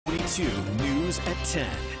42 News at 10.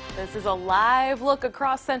 This is a live look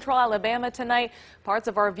across central Alabama tonight. Parts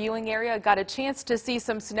of our viewing area got a chance to see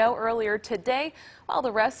some snow earlier today, while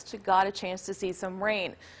the rest got a chance to see some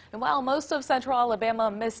rain. And while most of central Alabama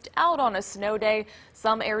missed out on a snow day,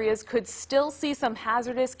 some areas could still see some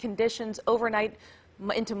hazardous conditions overnight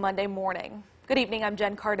into Monday morning. Good evening, I'm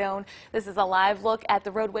Jen Cardone. This is a live look at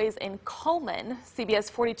the roadways in Coleman. CBS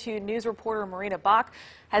 42 News reporter Marina Bach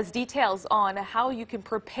has details on how you can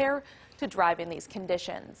prepare to drive in these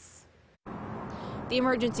conditions. The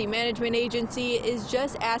Emergency Management Agency is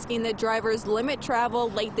just asking that drivers limit travel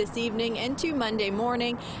late this evening into Monday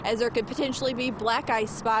morning, as there could potentially be black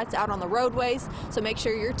ice spots out on the roadways, so make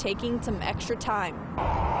sure you're taking some extra time.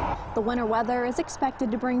 The winter weather is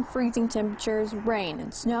expected to bring freezing temperatures, rain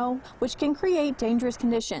and snow, which can create dangerous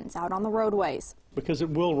conditions out on the roadways. Because it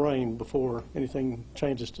will rain before anything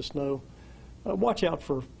changes to snow, watch out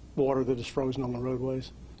for water that is frozen on the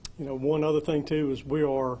roadways. You know, one other thing too is we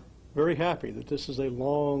are very happy that this is a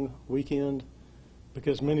long weekend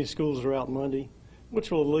because many schools are out Monday,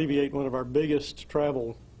 which will alleviate one of our biggest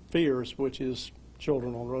travel fears, which is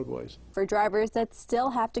children on roadways. For drivers that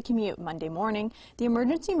still have to commute Monday morning, the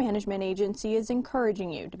Emergency Management Agency is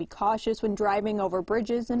encouraging you to be cautious when driving over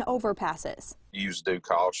bridges and overpasses. Use due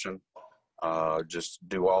caution, just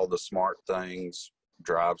do all the smart things,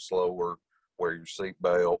 drive slower, wear your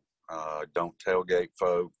seatbelt, don't tailgate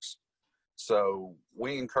folks. So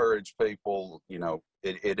we encourage people, you know,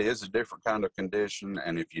 it is a different kind of condition,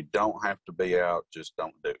 and if you don't have to be out, just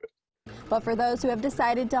don't do it. But for those who have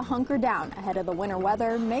decided to hunker down ahead of the winter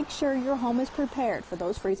weather, make sure your home is prepared for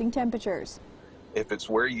those freezing temperatures. If it's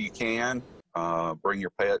where you can, bring your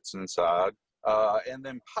pets inside. And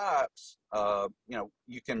then pipes, you know,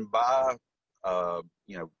 you can buy,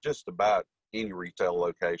 you know, just about any retail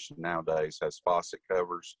location nowadays has faucet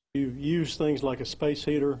covers. You use things like a space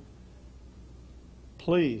heater.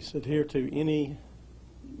 Please adhere to any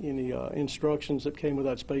instructions that came with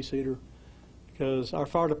that space heater, because our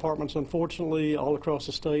fire departments, unfortunately, all across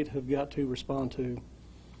the state have got to respond to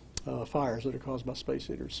fires that are caused by space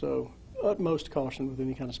heaters. So utmost caution with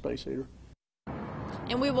any kind of space heater.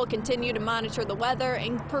 And we will continue to monitor the weather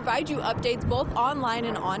and provide you updates both online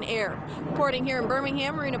and on air. Reporting here in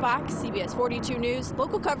Birmingham, Marina Bach, CBS 42 News,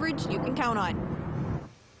 local coverage you can count on.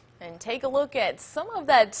 And take a look at some of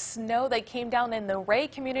that snow that came down in the Ray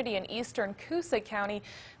community in eastern Coosa County.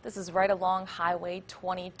 This is right along Highway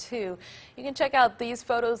 22. You can check out these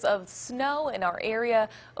photos of snow in our area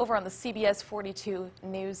over on the CBS 42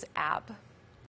 News app.